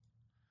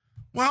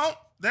Well,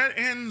 that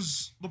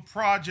ends the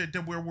project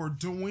that we're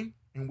doing,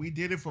 and we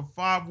did it for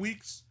 5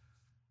 weeks.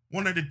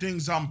 One of the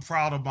things I'm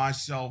proud of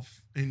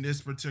myself in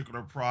this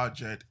particular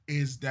project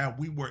is that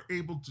we were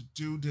able to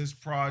do this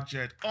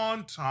project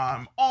on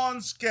time,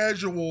 on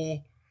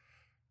schedule.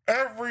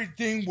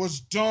 Everything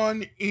was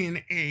done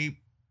in a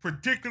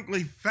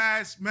particularly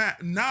fast manner,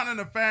 not in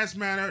a fast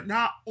manner,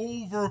 not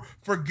over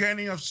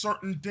forgetting of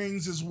certain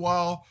things as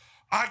well.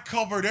 I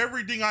covered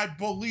everything I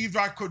believed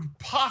I could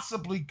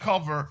possibly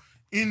cover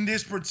in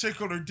this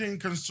particular thing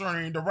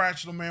concerning the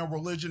rational man,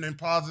 religion, and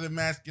positive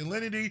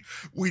masculinity.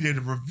 We did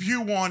a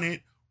review on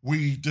it.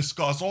 We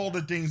discussed all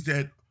the things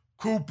that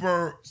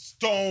Cooper,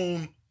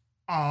 Stone,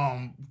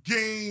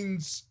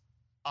 Gaines,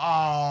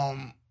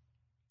 um,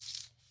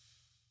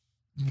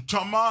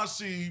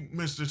 Tomasi,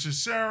 Mr.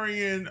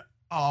 Cesarian,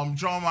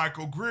 John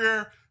Michael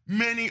Greer,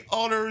 many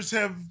others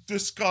have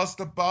discussed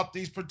about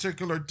these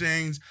particular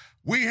things.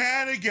 We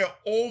had to get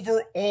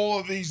over all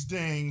of these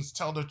things,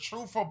 tell the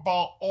truth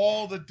about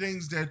all the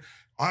things that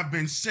have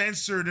been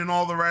censored and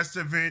all the rest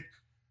of it,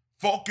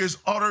 focus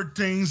other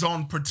things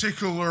on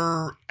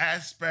particular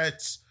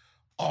aspects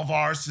of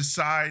our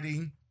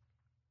society,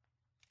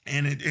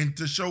 and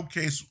to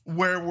showcase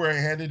where we're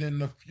headed in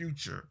the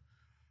future,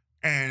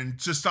 and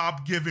to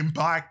stop giving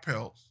black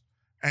pills,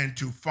 and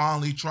to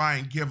finally try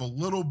and give a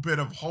little bit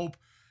of hope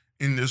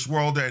in this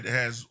world that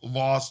has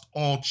lost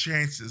all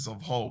chances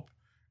of hope.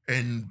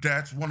 And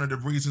that's one of the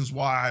reasons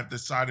why I've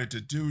decided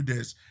to do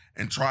this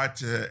and try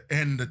to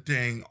end the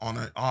thing on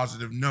a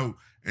positive note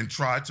and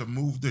try to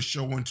move the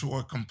show into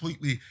a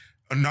completely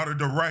another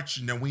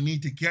direction that we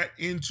need to get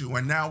into.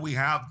 And now we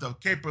have the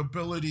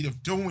capability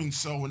of doing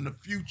so in the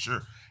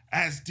future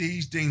as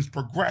these things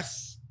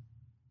progress.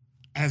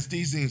 As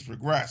these things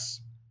progress.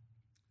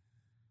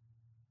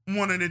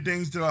 One of the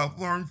things that I've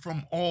learned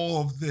from all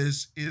of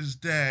this is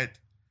that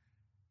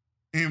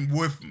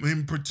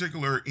in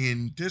particular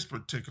in this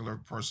particular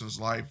person's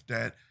life,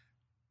 that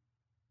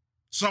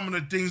some of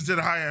the things that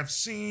I have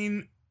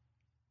seen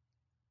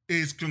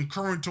is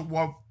concurrent to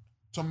what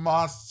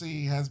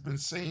Tomasi has been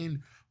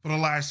saying for the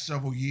last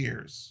several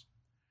years.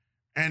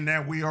 And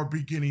that we are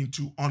beginning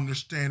to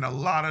understand a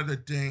lot of the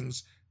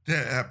things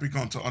that have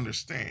begun to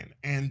understand.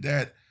 And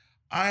that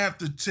I have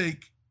to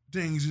take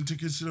things into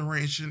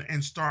consideration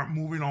and start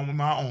moving on with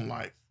my own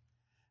life.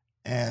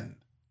 And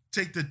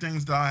take the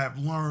things that I have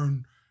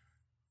learned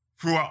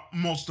throughout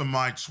most of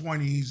my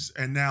 20s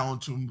and now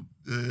into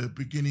the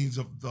beginnings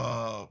of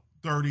the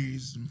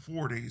 30s and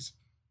 40s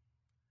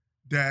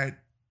that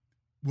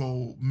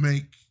will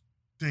make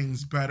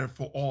things better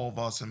for all of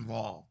us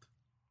involved.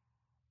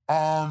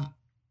 I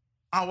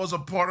was a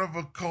part of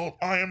a cult.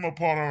 I am a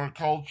part of a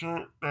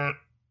culture that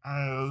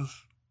has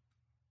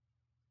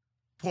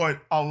put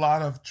a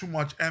lot of too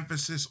much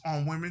emphasis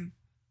on women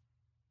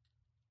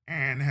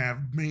and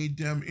have made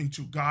them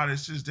into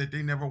goddesses that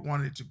they never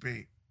wanted to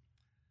be.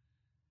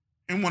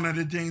 And one of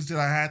the things that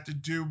I had to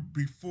do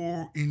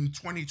before in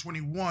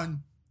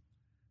 2021,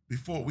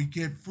 before we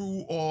get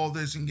through all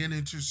this and get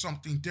into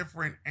something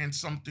different and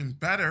something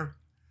better,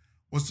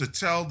 was to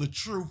tell the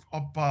truth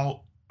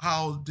about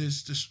how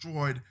this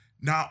destroyed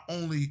not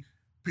only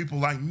people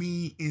like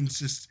me in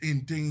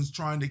things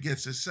trying to get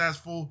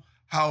successful,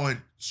 how it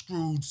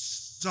screwed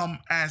some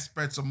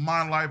aspects of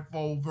my life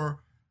over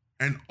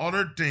and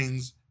other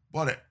things,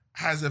 but it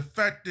has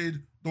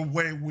affected the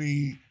way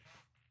we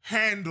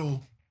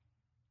handle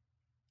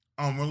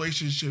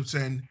relationships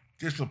and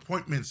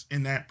disappointments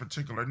in that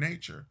particular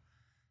nature,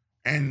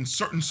 and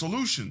certain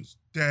solutions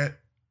that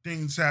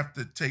things have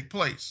to take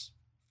place.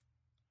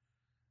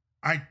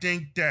 I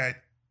think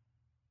that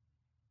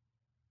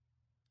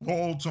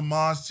Lowell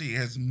Tomasi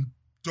has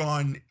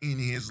done in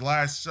his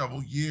last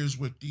several years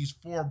with these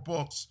 4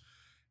 books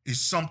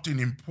is something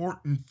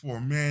important for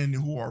men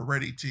who are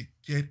ready to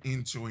get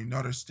into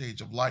another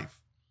stage of life,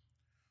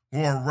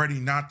 who are ready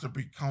not to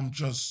become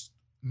just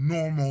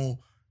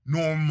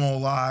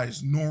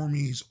normalized,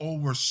 normies,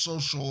 over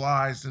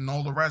socialized, and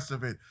all the rest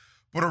of it,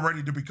 but are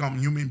ready to become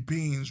human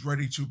beings,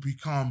 ready to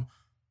become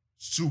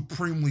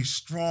supremely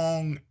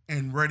strong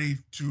and ready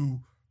to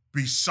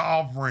be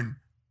sovereign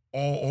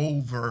all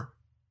over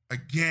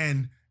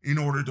again in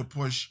order to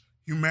push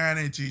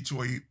humanity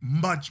to a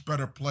much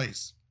better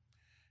place.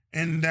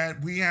 And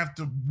that we have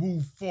to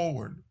move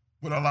forward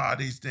with a lot of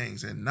these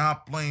things and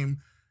not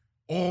blame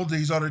all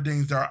these other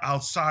things that are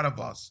outside of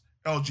us.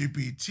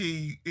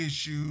 LGBT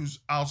issues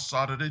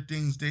outside of the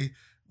things they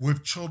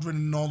with children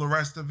and all the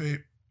rest of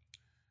it.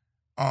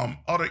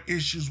 Other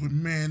issues with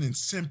men and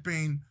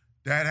simping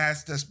that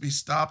has to be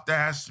stopped. That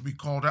has to be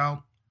called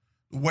out.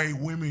 The way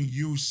women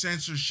use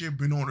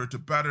censorship in order to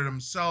better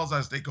themselves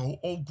as they grow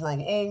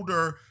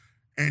older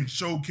and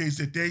showcase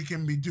that they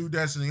can be do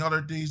this and the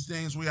other these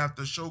things. We have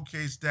to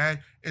showcase that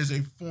as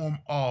a form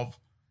of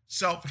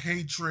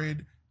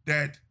self-hatred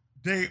that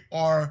they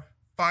are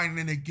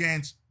fighting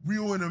against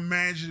real and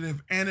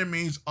imaginative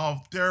enemies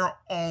of their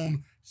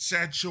own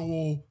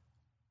sexual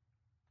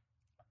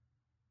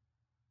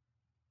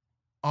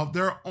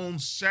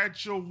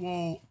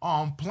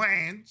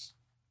plans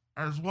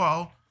as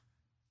well,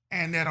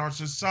 and that our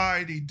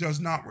society does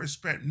not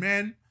respect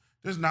men,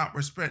 does not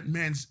respect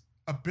men's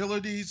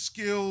abilities,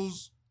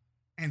 skills,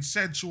 and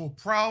sexual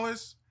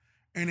prowess,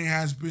 and it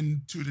has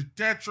been to the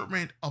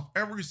detriment of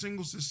every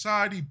single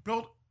society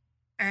built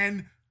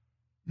and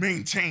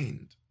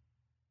maintained.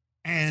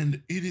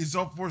 And it is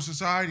up for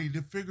society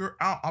to figure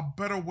out a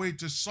better way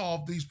to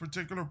solve these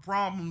particular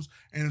problems.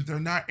 And if they're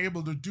not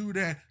able to do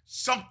that,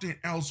 something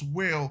else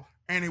will,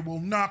 and it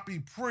will not be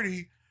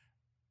pretty.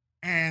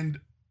 And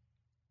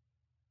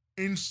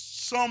in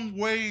some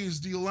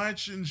ways, the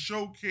election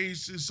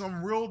showcases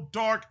some real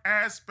dark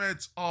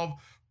aspects of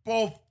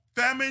both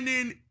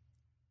feminine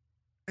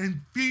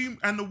and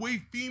the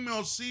way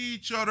females see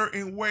each other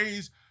in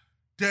ways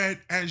that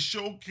has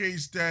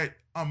showcased that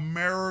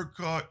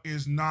America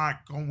is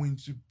not going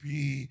to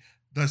be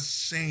the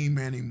same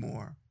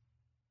anymore.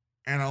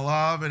 And a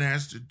lot of it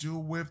has to do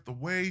with the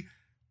way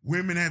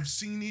women have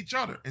seen each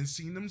other and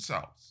seen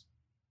themselves.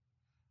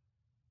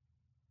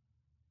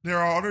 There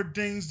are other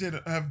things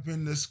that have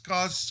been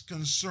discussed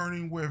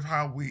concerning with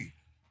how we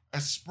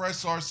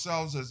express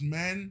ourselves as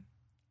men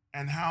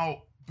and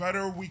how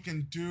better we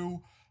can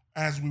do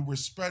as we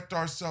respect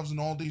ourselves and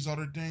all these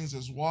other things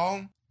as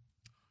well.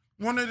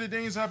 One of the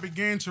things I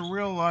began to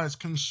realize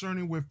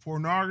concerning with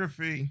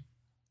pornography,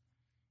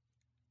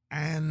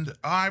 and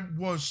I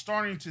was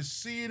starting to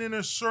see it in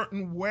a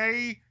certain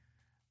way,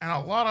 and a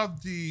lot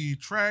of the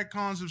trad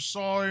have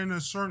saw it in a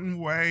certain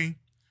way,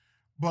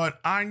 but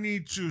I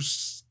need to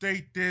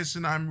state this,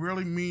 and I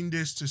really mean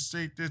this to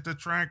state this: the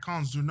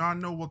trad do not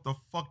know what the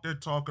fuck they're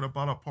talking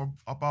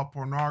about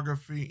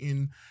pornography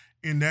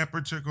in that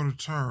particular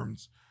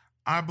terms.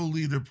 I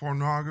believe that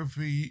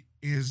pornography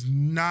is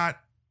not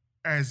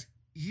as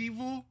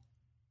evil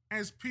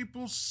as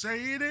people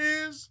say it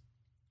is.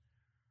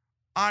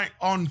 I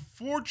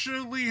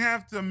unfortunately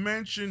have to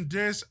mention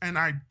this, and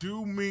I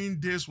do mean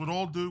this with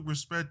all due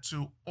respect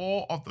to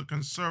all of the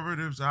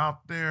conservatives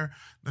out there,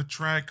 the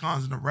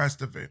tradcons and the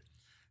rest of it.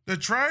 The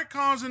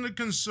tradcons and the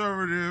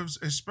conservatives,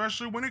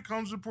 especially when it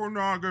comes to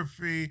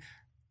pornography,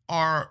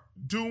 are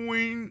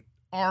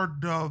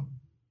the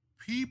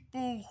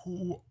people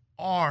who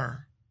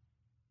are,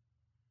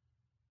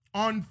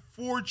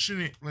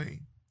 unfortunately,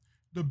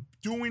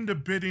 doing the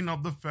bidding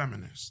of the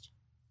feminist.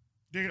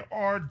 They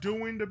are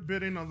doing the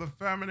bidding of the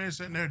feminists,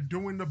 and they're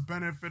doing the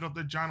benefit of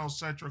the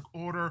gynocentric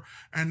order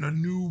and the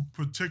new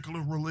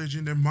particular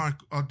religion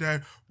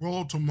that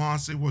Rollo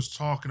Tomassi was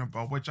talking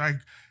about, which I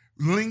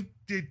linked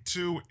it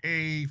to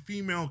a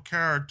female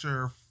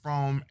character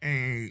from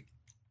a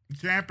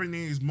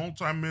Japanese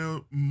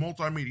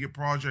multimedia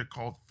project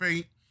called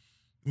Fate,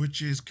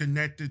 which is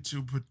connected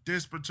to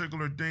this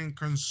particular thing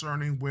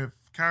concerning with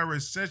Kairi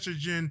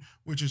Sessegin,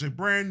 which is a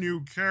brand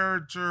new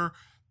character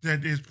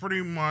that is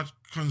pretty much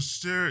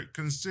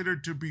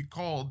considered to be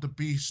called the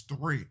Beast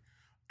 3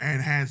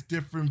 and has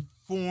different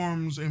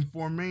forms and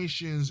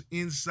formations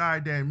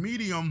inside that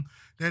medium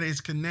that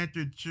is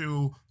connected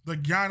to the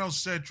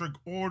gynocentric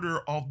order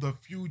of the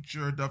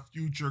future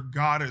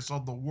goddess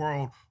of the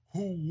world,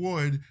 who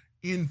would,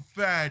 in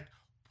fact,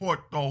 put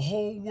the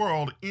whole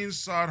world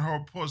inside her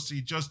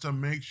pussy just to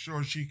make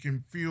sure she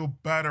can feel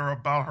better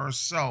about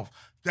herself.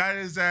 That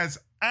is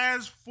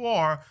as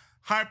far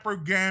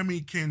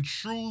hypergamy can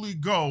truly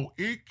go.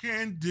 It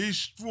can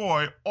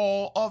destroy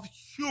all of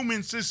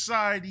human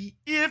society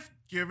if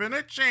given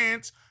a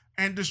chance,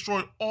 and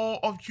destroy all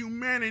of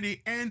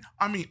humanity, and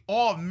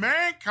all of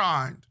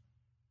mankind.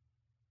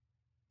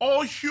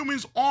 All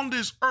humans on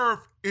this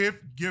earth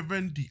if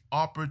given the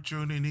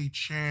opportunity,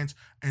 chance,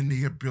 and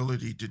the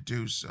ability to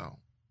do so.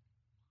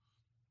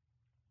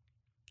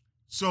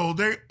 So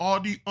they are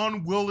the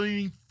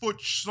unwilling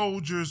foot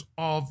soldiers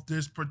of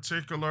this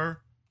particular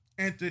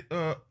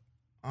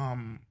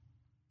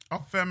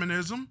of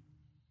feminism.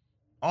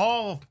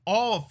 All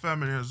of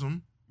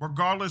feminism,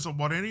 regardless of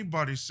what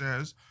anybody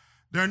says.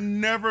 There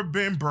never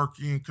been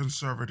Burkean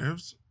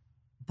conservatives.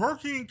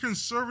 Burkean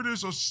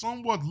conservatives are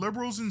somewhat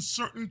liberals in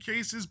certain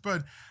cases,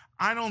 but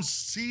I don't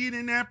see it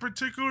in that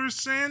particular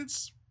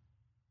sense.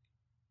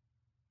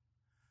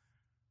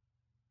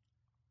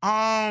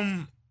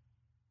 How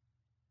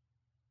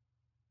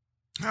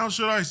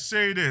should I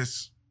say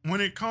this? When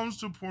it comes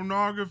to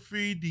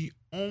pornography, the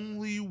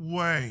only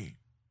way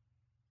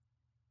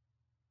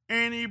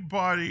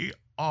anybody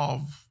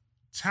of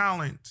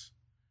talent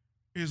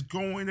is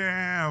going to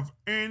have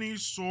any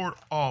sort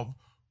of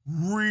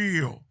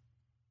real,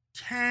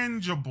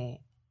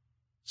 tangible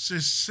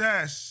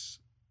success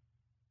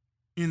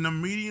in the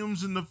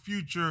mediums in the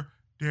future,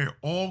 they're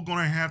all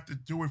going to have to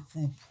do it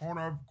through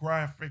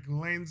pornographic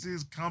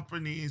lenses,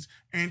 companies,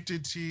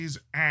 entities,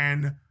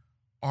 and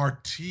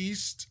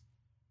artistes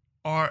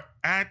are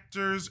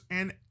actors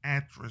and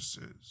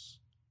actresses.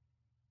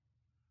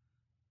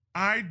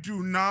 I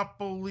do not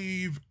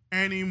believe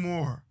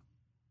anymore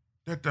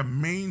that the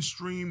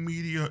mainstream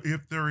media,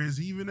 if there is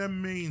even a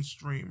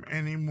mainstream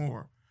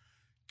anymore,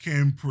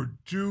 can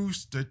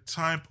produce the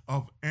type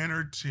of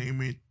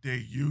entertainment they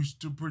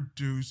used to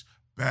produce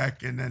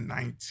back in the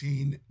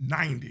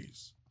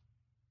 1990s.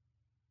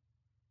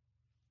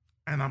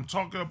 And I'm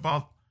talking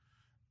about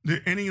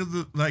any of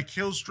the like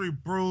Hill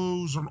Street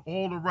Brews and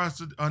all the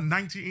rest of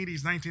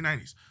 1980s,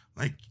 1990s,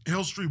 like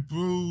Hill Street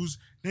Brews,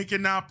 they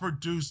cannot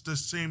produce the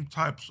same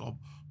types of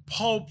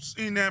pulps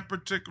in that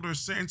particular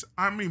sense.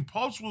 I mean,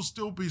 pulps will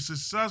still be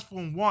successful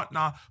and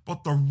whatnot,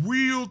 but the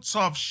real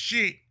tough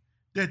shit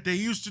that they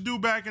used to do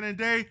back in the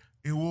day,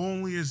 it will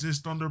only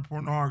exist under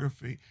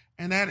pornography.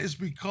 And that is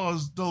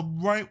because the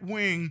right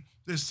wing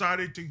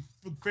decided to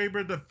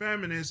favor the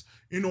feminists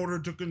in order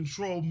to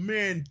control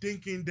men,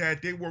 thinking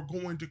that they were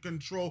going to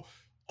control.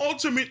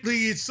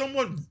 Ultimately, it's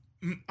somewhat,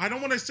 I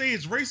don't want to say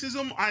it's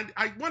racism,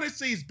 I want to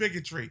say it's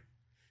bigotry.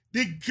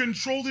 They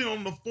controlled it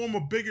on the form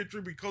of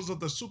bigotry because of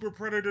the super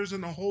predators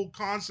and the whole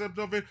concept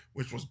of it,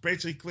 which was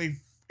basically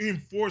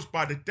enforced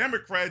by the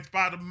Democrats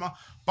by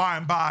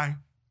and by.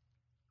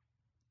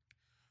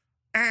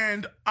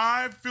 And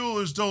I feel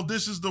as though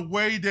this is the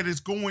way that it's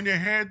going to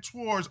head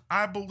towards.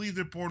 I believe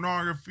that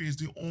pornography is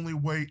the only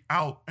way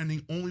out and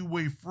the only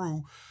way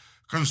through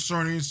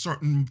concerning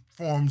certain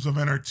forms of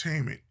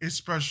entertainment,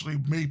 especially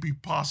maybe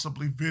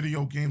possibly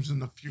video games in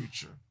the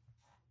future.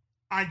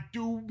 I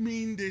do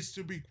mean this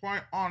to be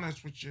quite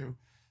honest with you.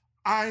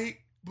 I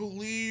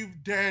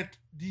believe that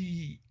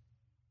the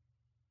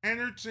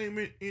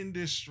entertainment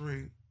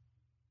industry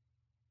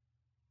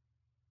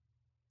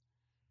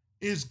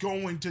is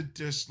going to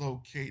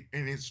dislocate,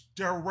 and it's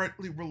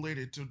directly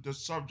related to the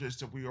subjects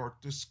that we are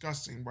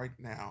discussing right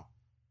now.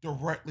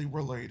 Directly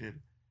related.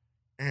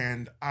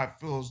 And I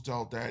feel as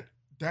though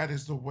that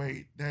is the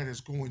way that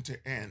is going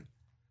to end.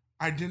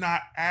 I did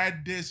not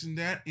add this and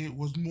that. It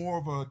was more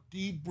of a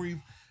debrief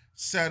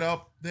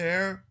setup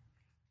there.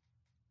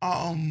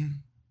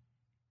 One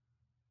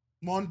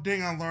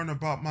thing I learned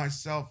about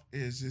myself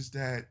is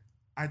that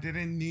I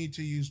didn't need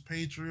to use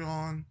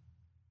Patreon.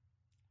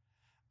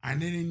 I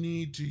didn't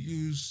need to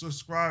use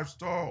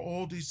Subscribestar,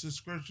 all these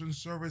subscription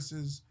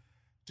services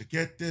to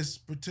get this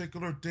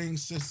particular thing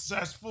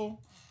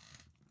successful.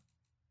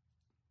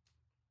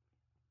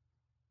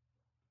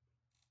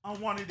 I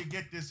wanted to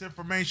get this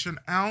information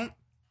out.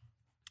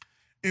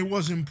 It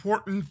was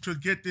important to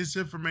get this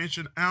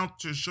information out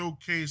to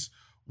showcase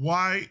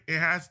why it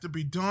has to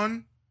be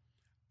done.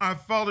 I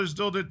felt as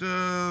though that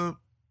the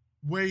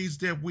ways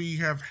that we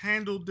have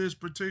handled this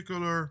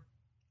particular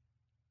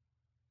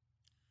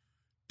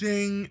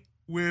thing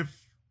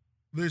with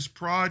this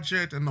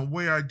project and the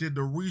way I did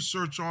the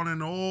research on it,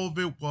 and all of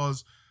it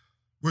was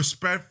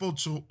respectful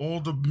to all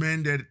the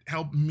men that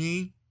helped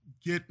me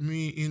get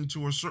me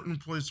into a certain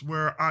place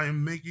where I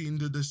am making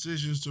the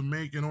decisions to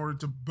make in order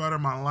to better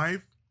my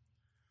life.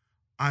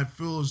 I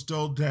feel as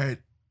though that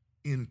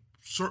in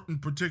certain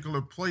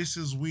particular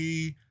places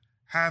we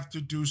have to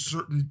do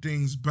certain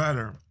things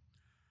better.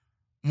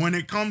 When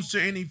it comes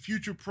to any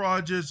future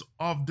projects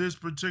of this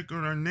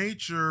particular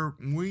nature,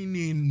 we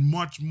need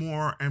much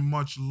more and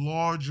much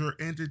larger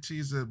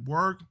entities at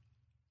work.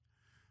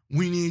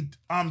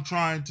 I'm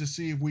trying to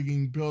see if we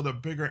can build a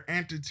bigger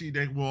entity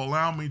that will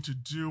allow me to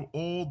do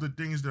all the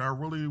things that I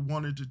really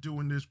wanted to do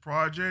in this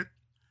project.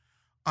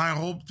 I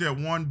hope that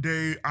one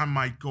day I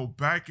might go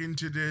back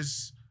into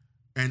this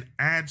and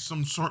add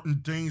some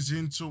certain things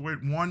into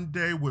it one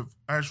day with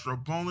extra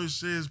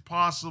bonuses.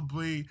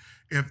 Possibly,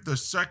 if the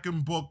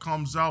second book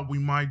comes out, we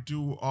might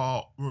do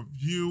a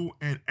review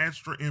and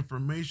extra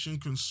information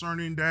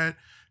concerning that.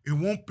 It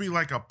won't be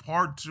like a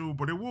part 2,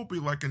 but it will be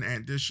like an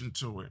addition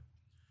to it.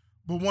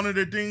 But one of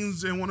the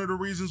things and one of the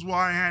reasons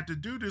why I had to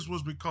do this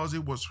was because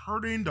it was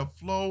hurting the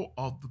flow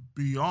of the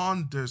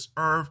Beyond This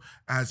Earth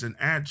as an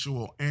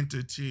actual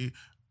entity,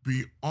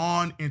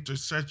 beyond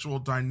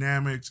intersexual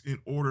dynamics, in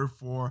order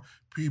for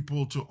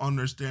people to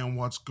understand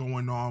what's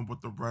going on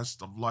with the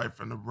rest of life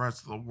and the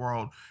rest of the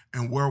world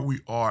and where we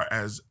are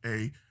as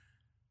a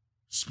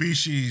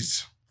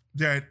species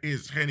that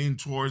is heading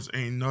towards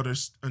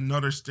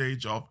another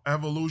stage of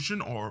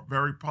evolution, or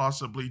very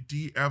possibly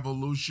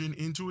de-evolution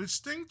into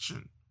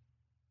extinction.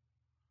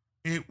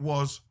 It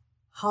was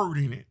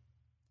hurting it,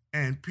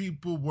 and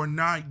people were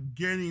not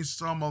getting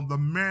some of the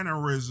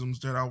mannerisms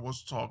that I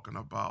was talking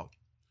about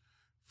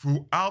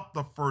throughout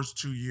the first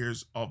 2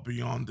 years of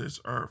Beyond This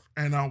Earth.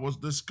 And I was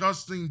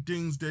discussing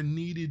things that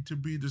needed to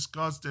be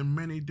discussed in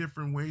many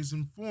different ways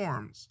and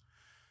forms.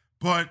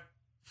 But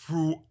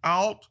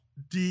throughout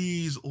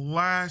these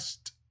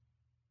last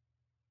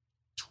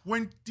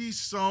 20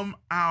 some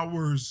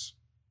hours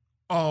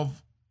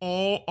of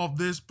all of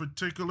this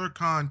particular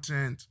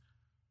content,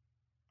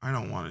 I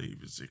don't want to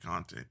even say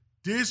content,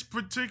 this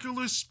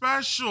particular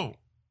special,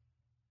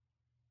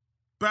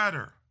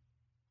 better.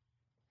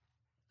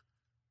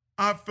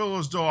 I feel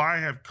as though I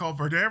have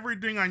covered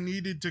everything I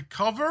needed to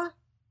cover.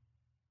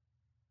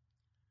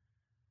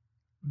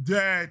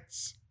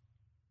 That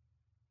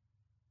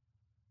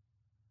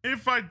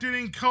if I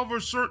didn't cover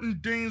certain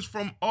things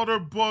from other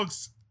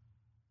books,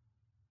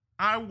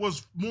 I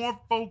was more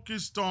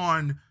focused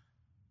on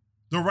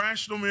The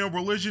Rational Male,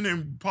 Religion,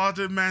 and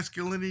Positive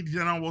Masculinity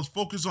than I was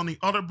focused on the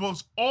other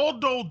books.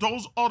 Although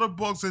those other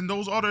books and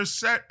those other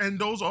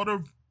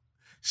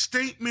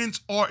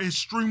statements are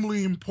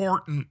extremely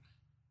important.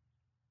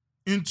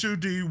 into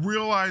the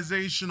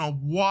realization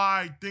of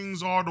why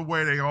things are the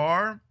way they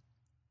are,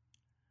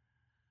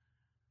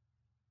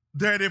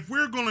 that if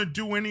we're going to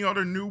do any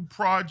other new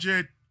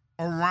project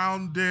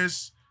around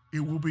this,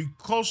 it will be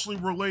closely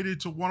related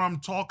to what I'm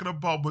talking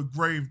about with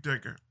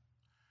Gravedigger.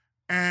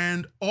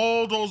 And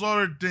all those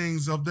other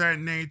things of that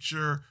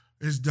nature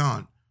is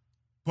done.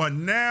 But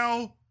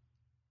now,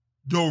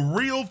 the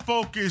real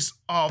focus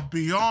of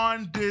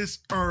Beyond This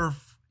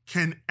Earth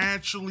can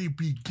actually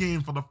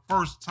begin for the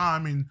first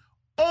time in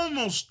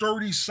almost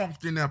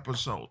 30-something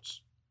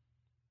episodes.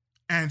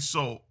 And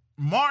so,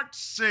 March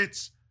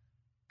 6th,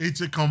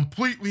 it's a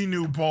completely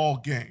new ball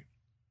game.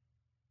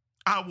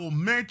 I will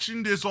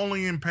mention this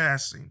only in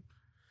passing.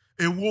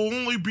 It will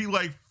only be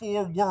like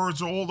 4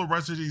 words or all the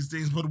rest of these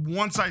things, but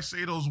once I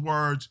say those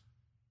words,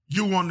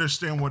 you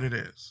understand what it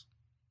is.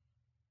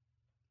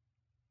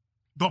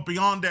 But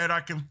beyond that,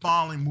 I can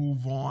finally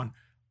move on.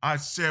 I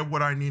said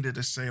what I needed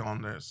to say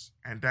on this,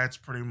 and that's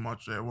pretty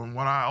much it. When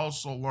what I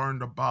also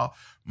learned about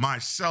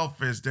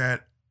myself is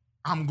that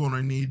I'm going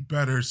to need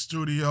better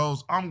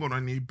studios. I'm going to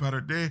need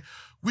better day.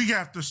 We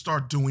have to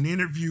start doing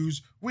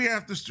interviews. We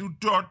have to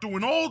start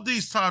doing all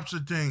these types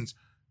of things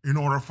in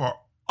order for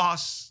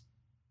us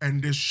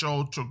and this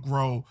show to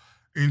grow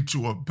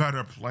into a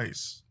better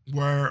place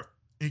where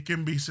it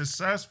can be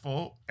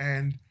successful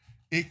and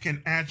it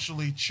can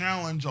actually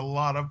challenge a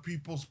lot of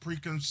people's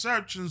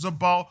preconceptions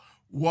about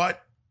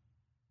what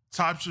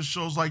types of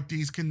shows like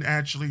these can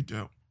actually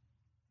do.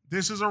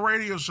 This is a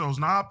radio show, it's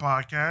not a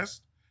podcast.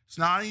 It's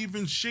not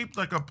even shaped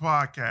like a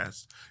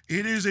podcast.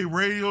 It is a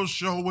radio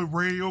show with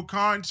radio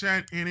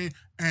content in it,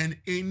 and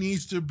it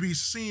needs to be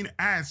seen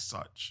as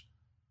such.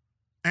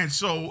 And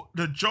so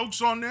the joke's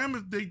on them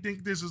if they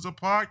think this is a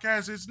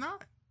podcast. It's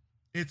not.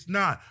 It's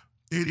not.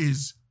 It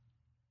is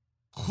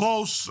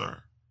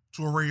closer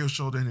to a radio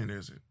show than it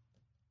isn't.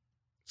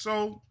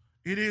 So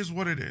it is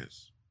what it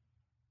is.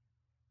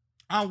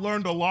 I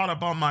learned a lot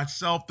about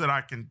myself that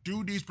I can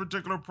do these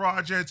particular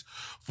projects.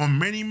 For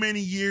many, many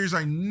years,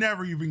 I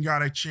never even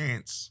got a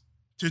chance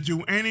to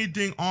do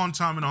anything on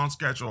time and on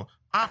schedule.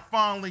 I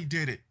finally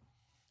did it.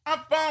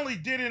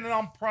 And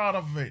I'm proud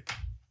of it.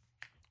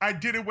 I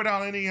did it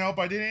without any help.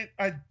 I did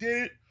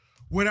it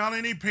without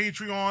any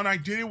Patreon. I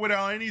did it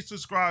without any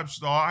subscribe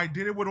star. I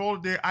did it with all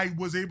of that. I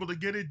was able to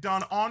get it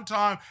done on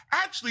time.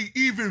 Actually,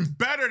 even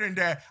better than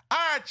that,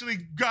 I actually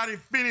got it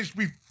finished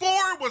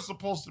before it was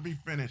supposed to be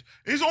finished.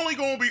 It's only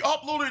going to be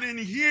uploaded in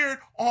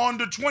here on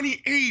the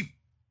 28th.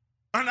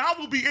 And I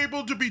will be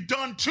able to be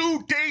done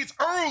 2 days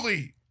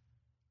early.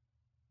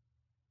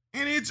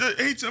 And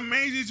it's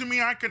amazing to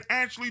me I can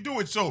actually do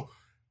it. So,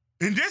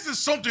 and this is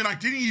something I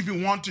didn't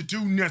even want to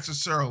do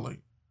necessarily.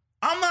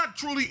 I'm not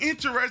truly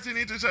interested in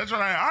intersection.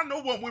 I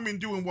know what women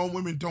do and what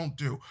women don't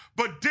do.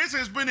 But this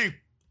has been a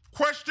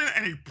question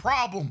and a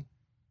problem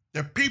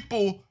that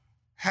people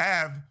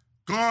have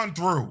gone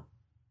through,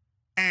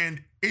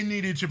 and it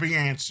needed to be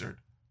answered.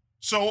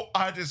 So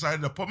I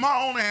decided to put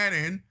my own hand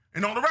in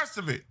and all the rest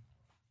of it.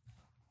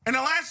 And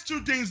the last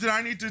 2 things that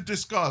I need to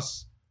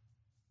discuss,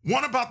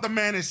 one about the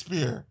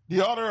manosphere,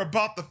 the other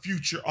about the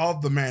future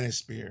of the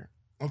manosphere,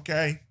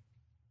 okay?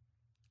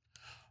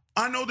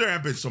 I know there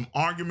have been some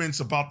arguments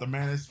about the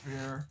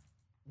manosphere,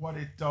 what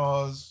it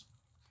does,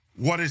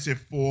 what is it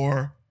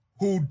for,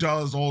 who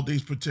does all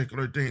these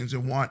particular things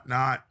and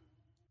whatnot.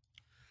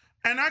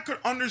 And I could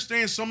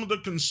understand some of the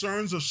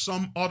concerns of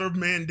some other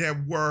men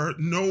that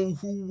know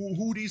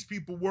who these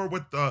people were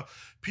with the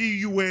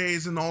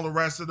PUAs and all the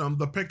rest of them,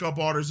 the pickup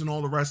artists and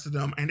all the rest of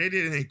them, and they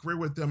didn't agree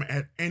with them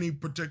at any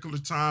particular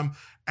time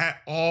at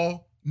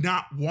all,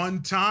 not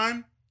one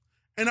time.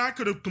 And I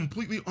could have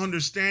completely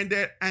understand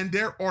that. And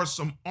there are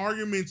some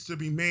arguments to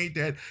be made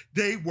that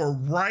they were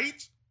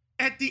right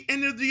at the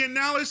end of the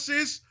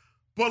analysis.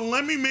 But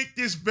let me make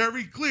this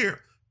very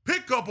clear.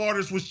 Pickup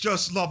artist was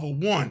just level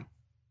 1.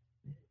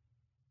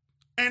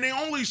 And they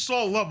only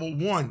saw level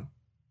 1.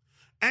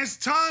 As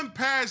time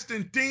passed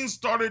and things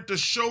started to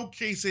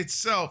showcase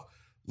itself,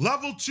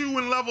 level 2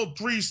 and level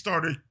 3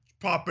 started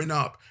popping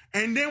up.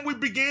 And then we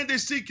began to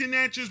see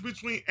connections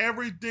between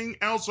everything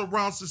else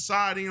around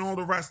society and all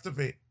the rest of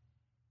it.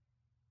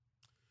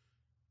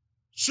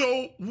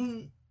 So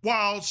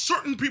while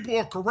certain people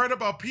are correct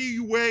about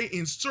PUA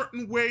in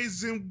certain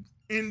ways in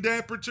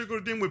that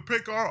particular thing with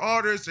pickup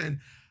artists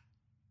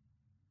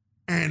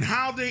and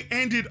how they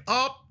ended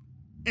up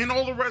and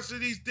all the rest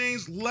of these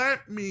things,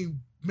 let me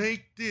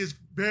make this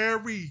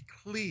very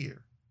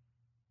clear.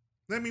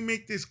 Let me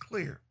make this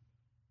clear.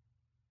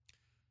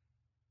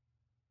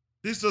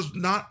 This does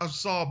not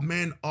absolve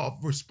men of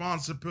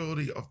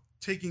responsibility of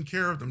taking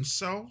care of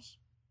themselves,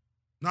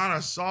 not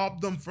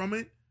absolve them from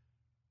it.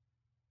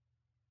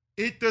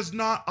 It does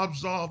not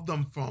absolve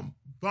them from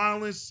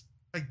violence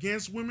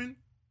against women.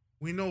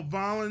 We know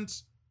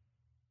violence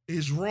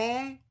is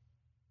wrong,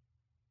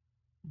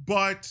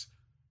 but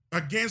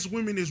against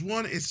women is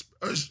wrong,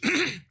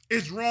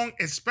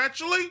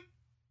 especially.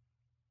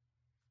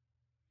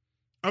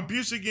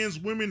 Abuse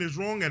against women is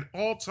wrong at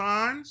all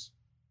times.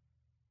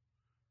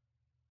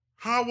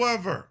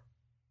 However,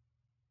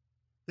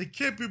 The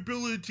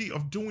capability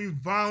of doing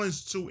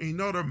violence to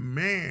another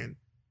man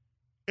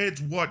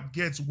is what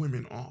gets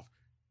women off.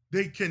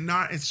 They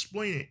cannot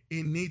explain it.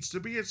 It needs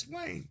to be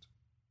explained.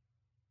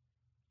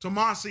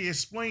 Tomasi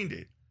explained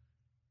it.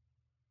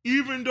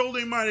 Even though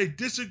they might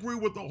disagree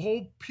with the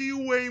whole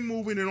PUA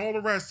movement and all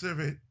the rest of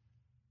it,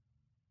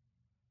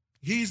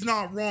 he's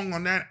not wrong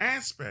on that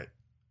aspect.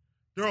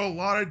 There are a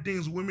lot of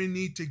things women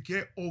need to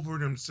get over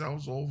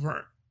themselves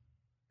over,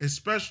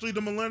 especially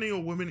the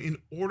millennial women, in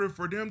order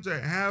for them to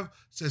have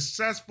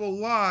successful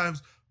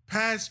lives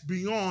past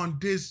beyond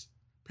this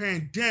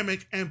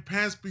pandemic and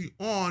past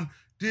beyond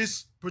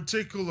this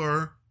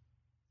particular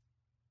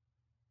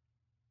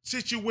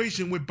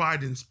situation with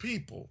Biden's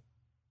people.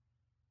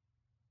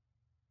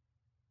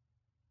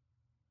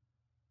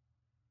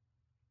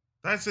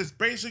 That's just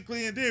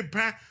basically it. Did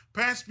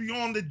pass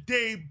beyond the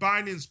day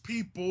Biden's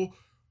people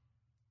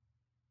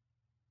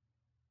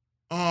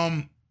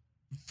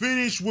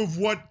finish with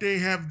what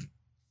they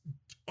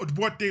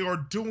are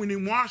doing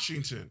in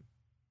Washington.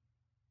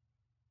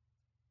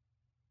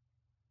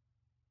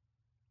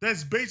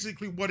 That's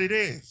basically what it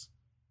is.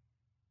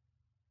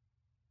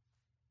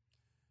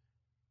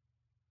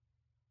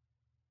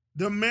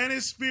 The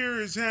manosphere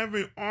is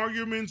having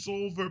arguments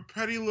over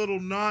petty little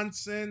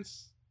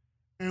nonsense.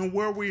 And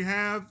where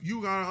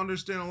you gotta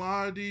understand, a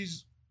lot of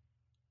these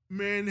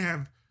men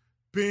have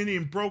been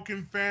in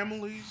broken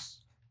families.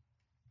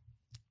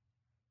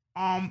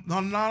 A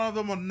lot of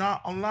them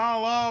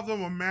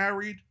are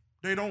married.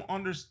 They don't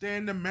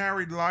understand the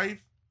married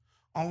life.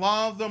 A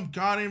lot of them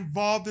got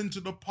involved into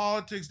the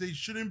politics they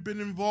shouldn't have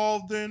been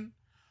involved in.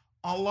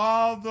 A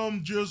lot of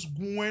them just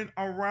went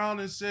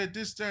around and said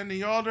this, that, and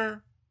the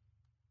other.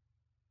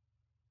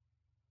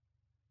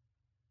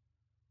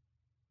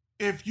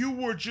 If you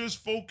were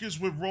just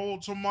focused with Rollo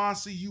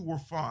Tomassi, you were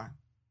fine.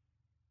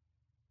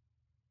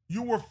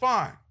 You were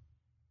fine.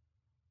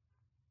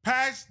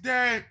 Past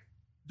that,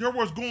 there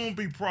was going to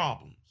be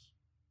problems.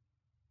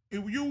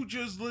 If you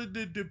just lived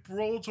the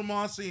Rollo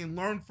Tomassi and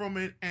learned from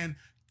it and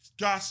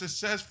got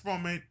success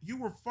from it, you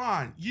were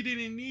fine. You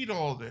didn't need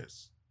all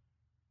this.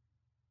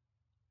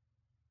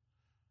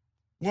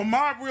 When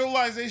my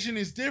realization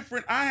is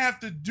different, I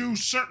have to do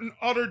certain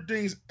other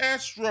things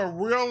extra,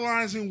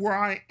 realizing where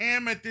I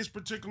am at this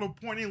particular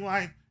point in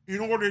life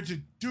in order to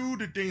do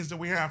the things that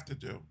we have to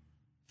do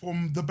for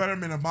the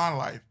betterment of my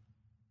life.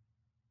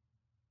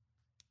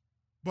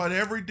 But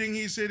everything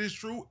he said is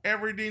true.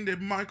 Everything that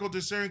Michael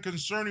Tsarion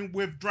concerning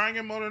with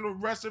Dragon Ball and the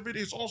rest of it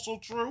is also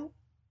true.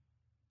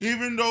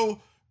 Even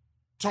though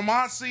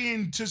Tomasi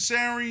and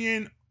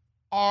Tsarion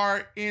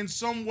are in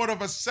somewhat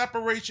of a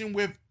separation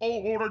with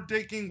old order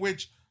thinking,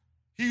 which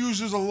he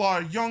uses a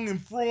lot of Jung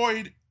and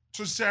Freud,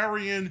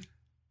 Tsarion,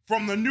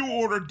 from the new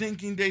order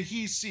thinking that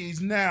he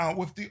sees now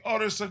with the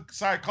other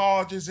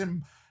psychologists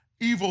and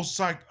evil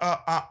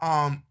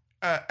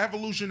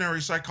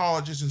evolutionary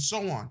psychologists and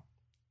so on.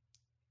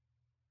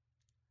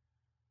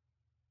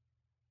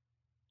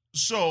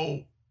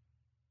 So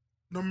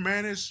the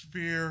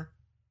manosphere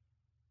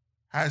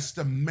has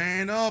to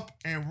man up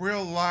and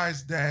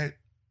realize that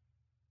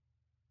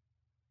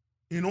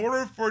in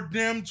order for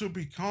them to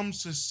become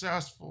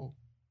successful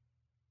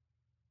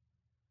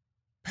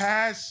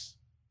past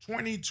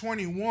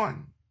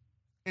 2021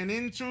 and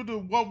into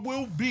what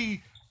will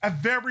be a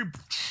very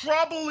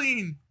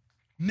troubling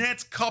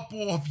next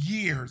couple of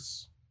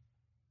years,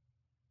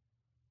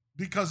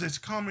 because it's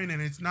coming and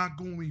it's not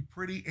going to be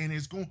pretty and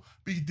it's going to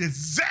be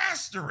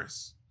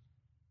disastrous.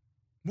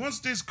 Once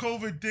this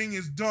COVID thing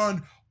is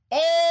done,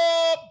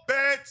 all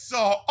bets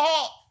are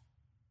off.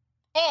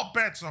 All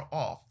bets are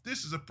off.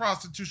 This is a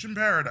prostitution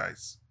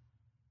paradise.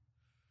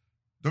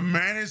 The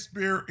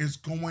manosphere is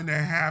going to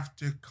have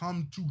to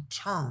come to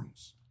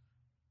terms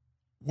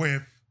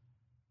with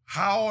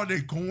how are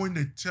they going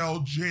to tell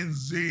Gen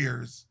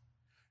Zers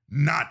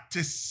not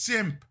to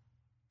simp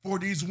for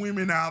these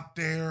women out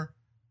there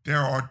that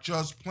are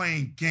just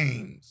playing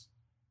games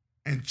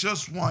and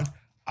just want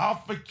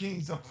alpha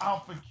kings of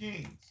alpha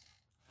kings.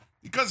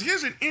 Because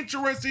here's an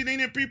interesting thing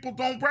that people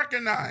don't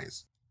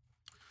recognize.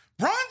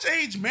 Bronze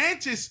Age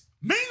Mantis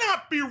may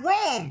not be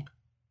wrong.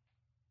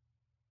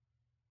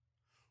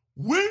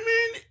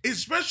 Women,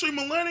 especially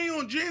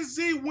millennial and Gen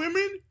Z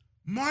women,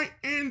 might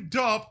end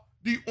up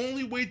the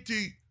only way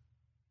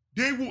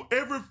they will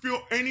ever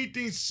feel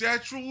anything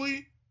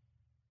sexually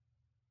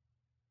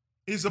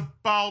is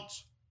about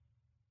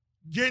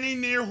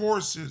getting near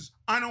horses.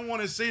 I don't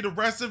want to say the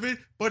rest of it,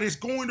 but it's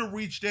going to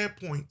reach that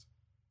point.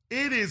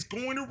 It is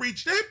going to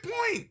reach that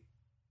point.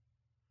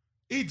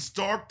 It's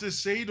dark to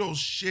say that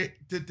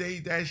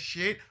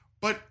shit,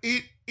 but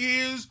it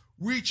is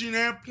reaching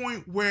that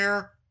point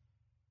where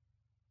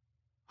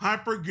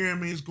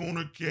hypergamy is going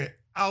to get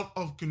out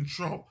of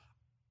control.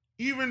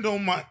 Even though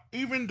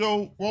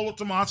Rollo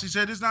Tomassi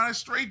said it's not a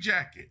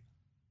straitjacket.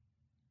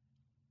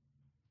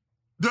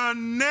 The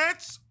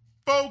next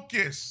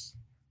focus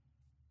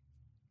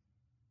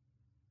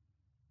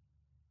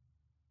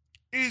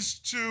is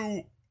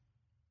to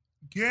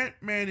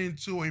get men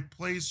into a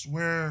place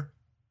where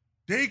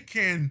they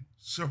can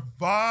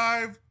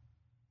survive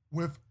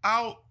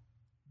without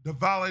the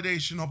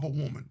validation of a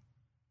woman.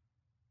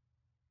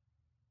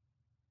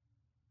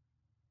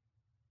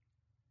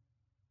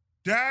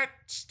 That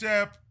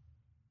step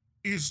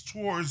is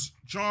towards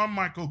John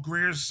Michael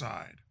Greer's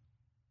side,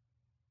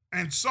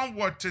 and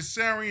somewhat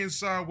Tessarian's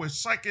side with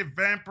psychic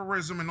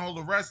vampirism and all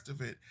the rest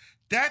of it.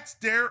 That's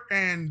their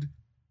end,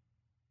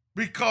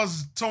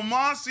 because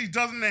Tomasi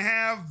doesn't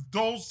have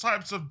those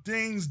types of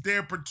things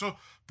their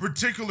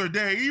particular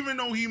day, even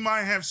though he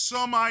might have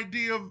some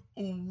idea of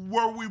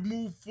where we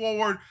move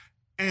forward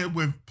and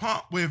with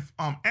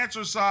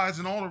exercise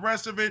and all the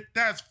rest of it.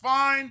 That's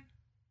fine.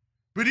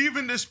 But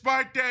even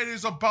despite that,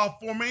 it's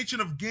about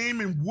formation of game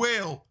and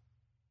will.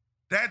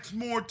 That's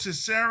more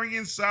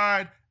Tessarian's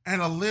side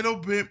and a little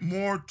bit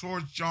more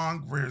towards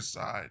John Greer's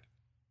side.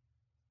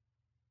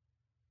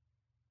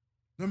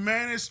 The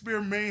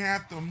Manosphere may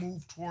have to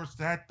move towards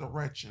that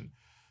direction.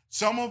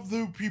 Some of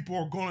the people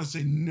are going to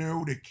say,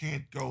 no, they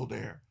can't go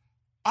there.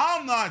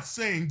 I'm not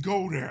saying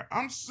go there.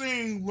 I'm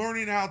saying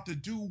learning how to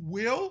do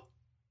will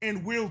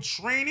and will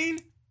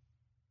training.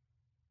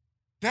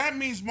 That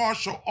means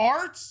martial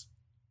arts.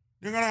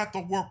 They're going to have to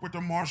work with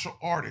the martial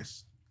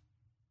artists.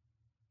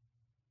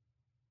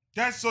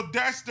 That's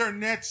their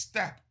next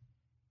step.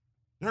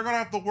 They're going to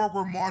have to work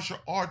with martial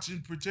arts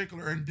in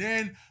particular, and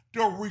then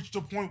they'll reach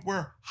the point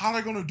where how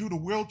they're going to do the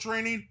will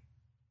training.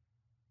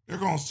 They're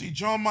going to see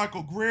John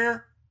Michael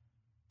Greer,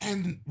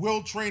 and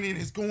will training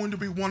is going to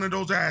be one of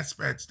those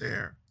aspects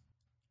there.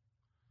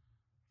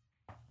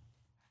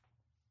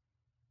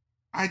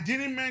 I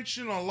didn't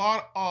mention a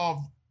lot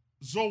of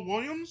Zoe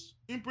Williams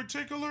in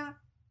particular.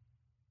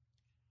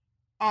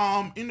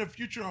 In the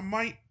future, I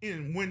might,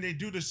 when they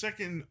do the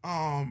second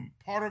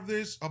part of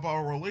this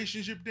about a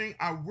relationship thing,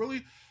 I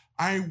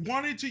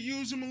wanted to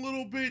use him a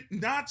little bit,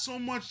 not so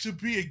much to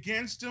be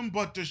against him,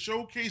 but to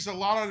showcase a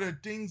lot of the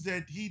things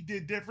that he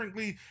did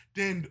differently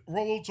than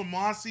Rollo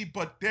Tomasi.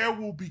 But there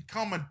will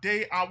become a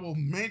day I will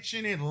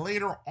mention it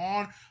later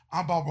on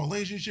about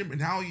relationship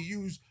and how he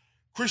used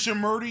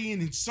Krishnamurti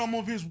in some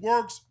of his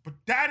works. But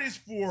that is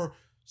for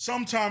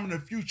sometime in the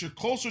future,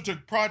 closer to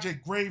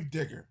Project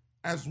Gravedigger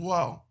as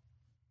well.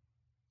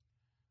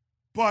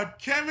 But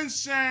Kevin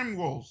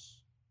Samuels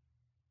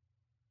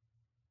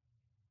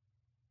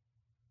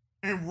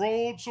and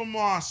Rollo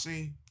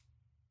Tomasi,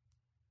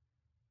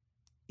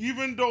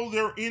 even though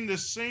they're in the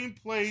same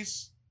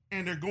place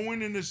and they're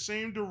going in the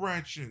same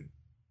direction,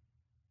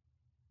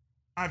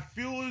 I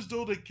feel as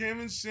though that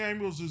Kevin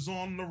Samuels is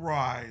on the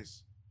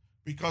rise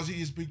because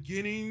he is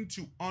beginning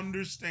to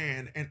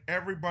understand, and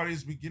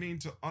everybody's beginning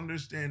to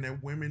understand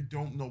that women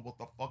don't know what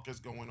the fuck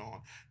is going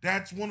on.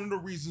 That's one of the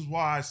reasons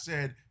why I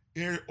said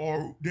there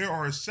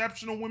are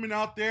exceptional women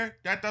out there.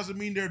 That doesn't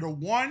mean they're the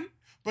one,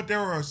 but there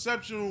are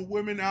exceptional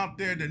women out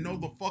there that know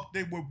the fuck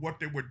what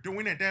they were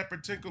doing at that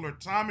particular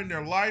time in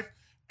their life.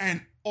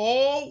 And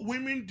all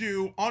women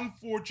do,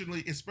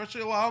 unfortunately,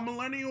 especially a lot of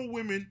millennial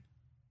women,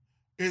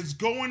 is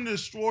go and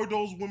destroy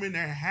those women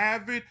that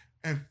have it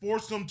and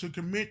force them to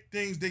commit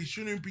things they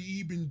shouldn't be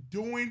even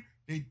doing.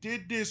 They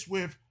did this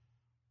with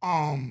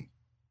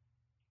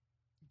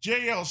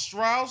J.L.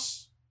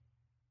 Strauss,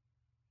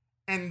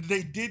 and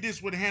they did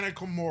this with Hana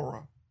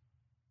Kimura.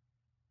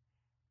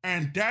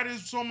 And that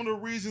is some of the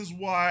reasons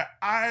why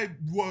I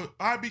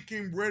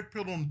became red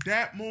pill on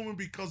that moment,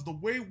 because the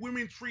way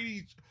women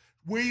treat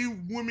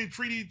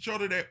each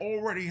other that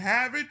already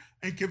have it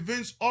and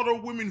convince other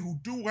women who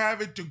do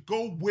have it to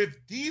go with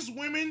these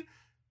women.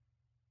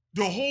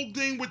 The whole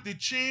thing with the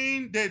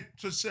chain that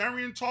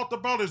Tessarian talked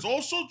about is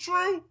also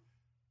true.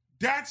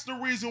 That's the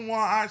reason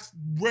why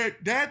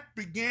that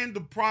began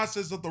the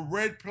process of the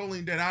red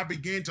pilling, that I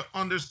began to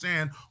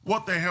understand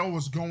what the hell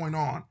was going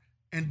on.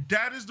 And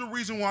that is the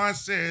reason why I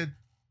said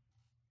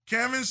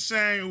Kevin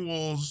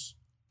Samuels,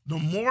 the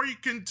more he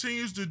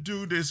continues to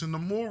do this and the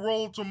more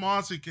Rollo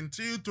Tomasi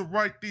continues to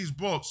write these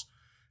books,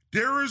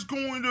 there is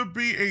going to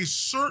be a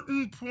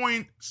certain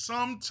point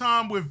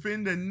sometime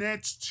within the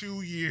next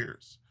 2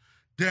 years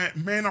that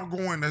men are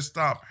going to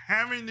stop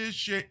having this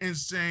shit and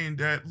saying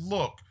that,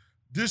 look,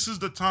 this is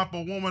the type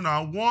of woman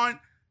I want.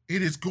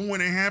 It is going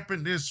to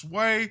happen this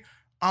way.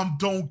 I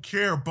don't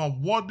care about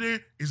what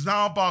it is.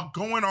 Now about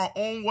going our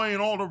own way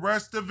and all the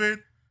rest of it.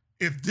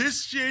 If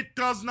this shit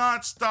does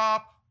not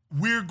stop,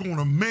 we're going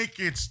to make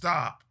it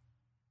stop.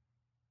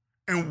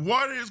 And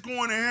what is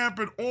going to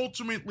happen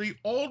ultimately,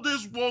 all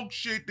this woke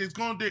shit is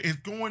going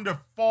to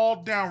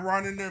fall down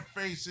right in their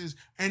faces,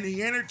 and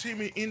the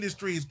entertainment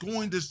industry is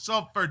going to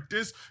suffer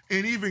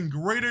an even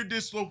greater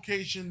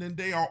dislocation than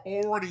they are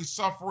already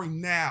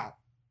suffering now.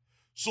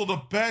 So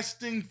the best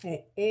thing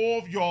for all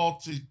of y'all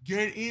to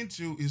get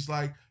into is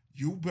like,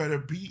 you better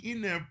be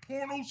in that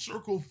porno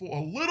circle for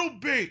a little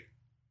bit,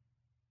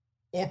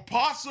 or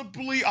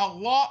possibly a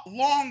lot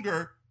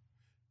longer,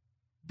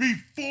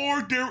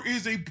 before there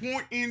is a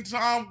point in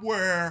time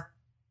where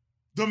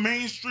the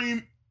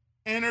mainstream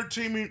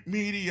entertainment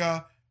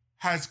media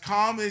has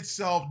calmed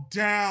itself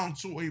down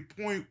to a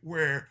point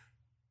where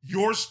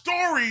your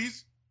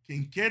stories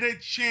can get a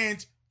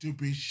chance to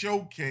be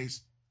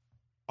showcased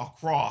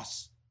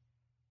across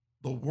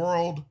the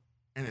world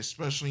and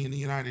especially in the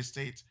United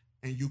States,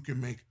 and you can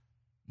make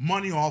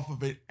money off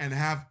of it and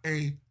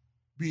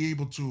be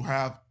able to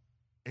have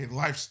a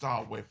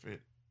lifestyle with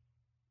it.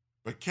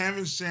 But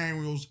Kevin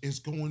Samuels is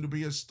going to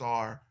be a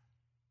star.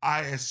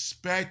 I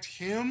expect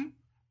him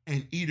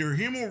and either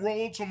him or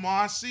Rollo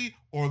Tomassi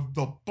or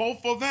the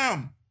both of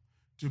them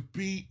to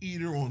be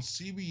either on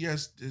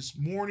CBS this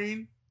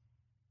morning,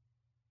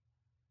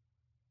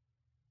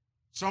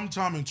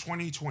 sometime in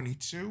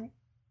 2022.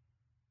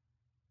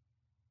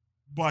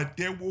 But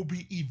there will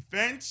be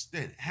events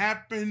that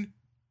happen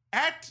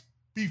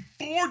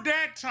before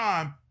that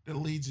time that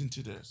leads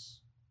into this.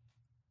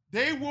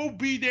 They will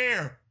be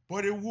there,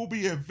 but it will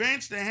be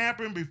events that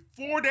happen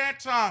before that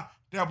time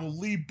that will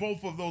lead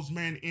both of those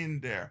men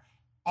in there.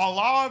 A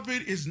lot of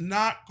it is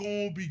not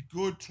going to be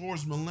good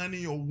towards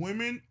millennial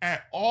women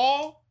at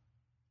all,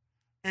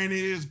 and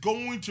it is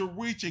going to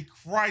reach a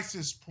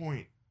crisis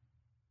point.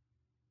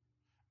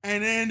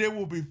 And then they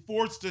will be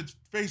forced to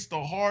face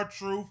the hard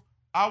truth.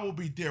 I will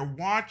be there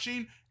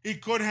watching.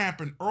 It could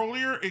happen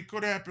earlier, it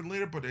could happen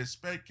later, but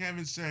expect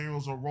Kevin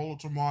Samuels or Rollo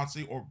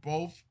Tomassi or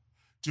both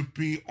to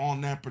be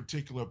on that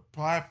particular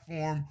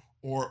platform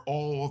or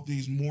all of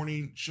these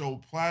morning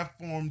show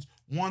platforms.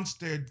 Once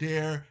they're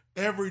there,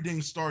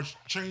 everything starts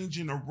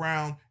changing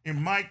around. It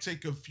might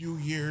take a few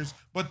years,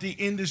 but the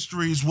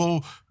industries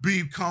will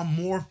become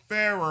more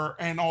fairer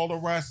and all the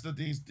rest of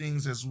these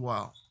things as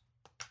well.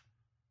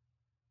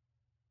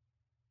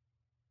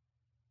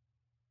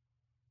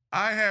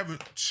 I have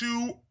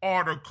 2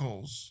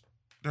 articles.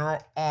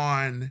 They're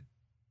on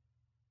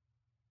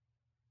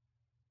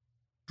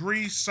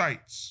 3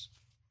 sites.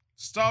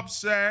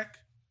 Substack,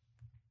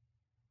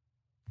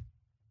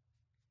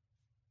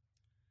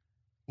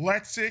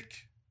 Lexic,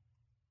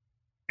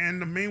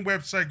 and the main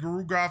website,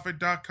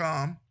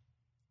 GuruGothic.com.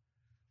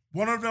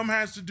 One of them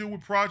has to do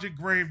with Project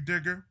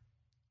Gravedigger.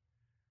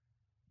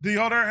 The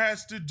other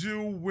has to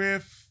do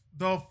with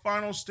the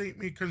final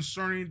statement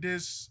concerning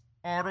this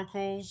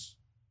articles,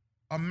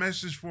 A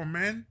Message for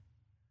Men.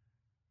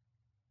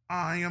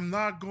 I am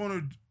not going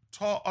to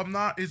talk,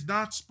 it's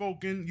not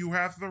spoken. You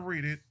have to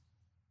read it.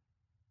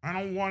 I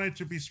don't want it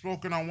to be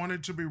spoken. I want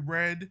it to be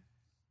read.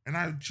 And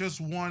I just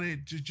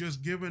wanted to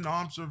just give an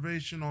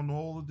observation on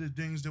all of the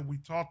things that we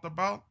talked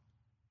about.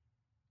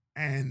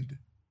 And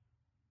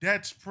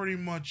that's pretty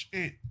much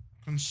it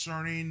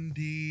concerning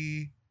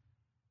the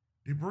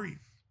brief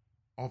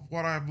of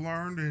what I've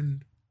learned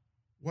and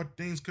what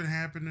things could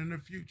happen in the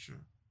future.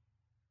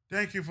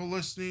 Thank you for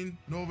listening.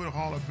 Novid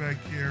Hollaback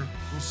here.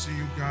 We'll see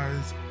you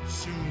guys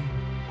soon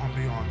on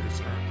Beyond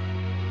This Earth.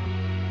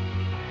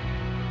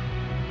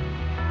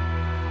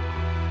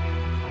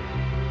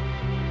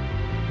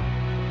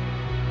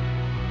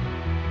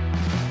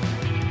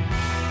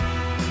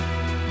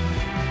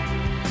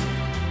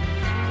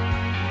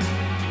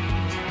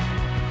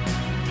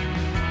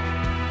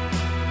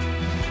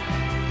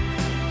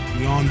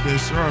 Beyond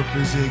This Earth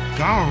is a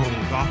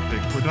Garo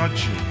Gothic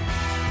production.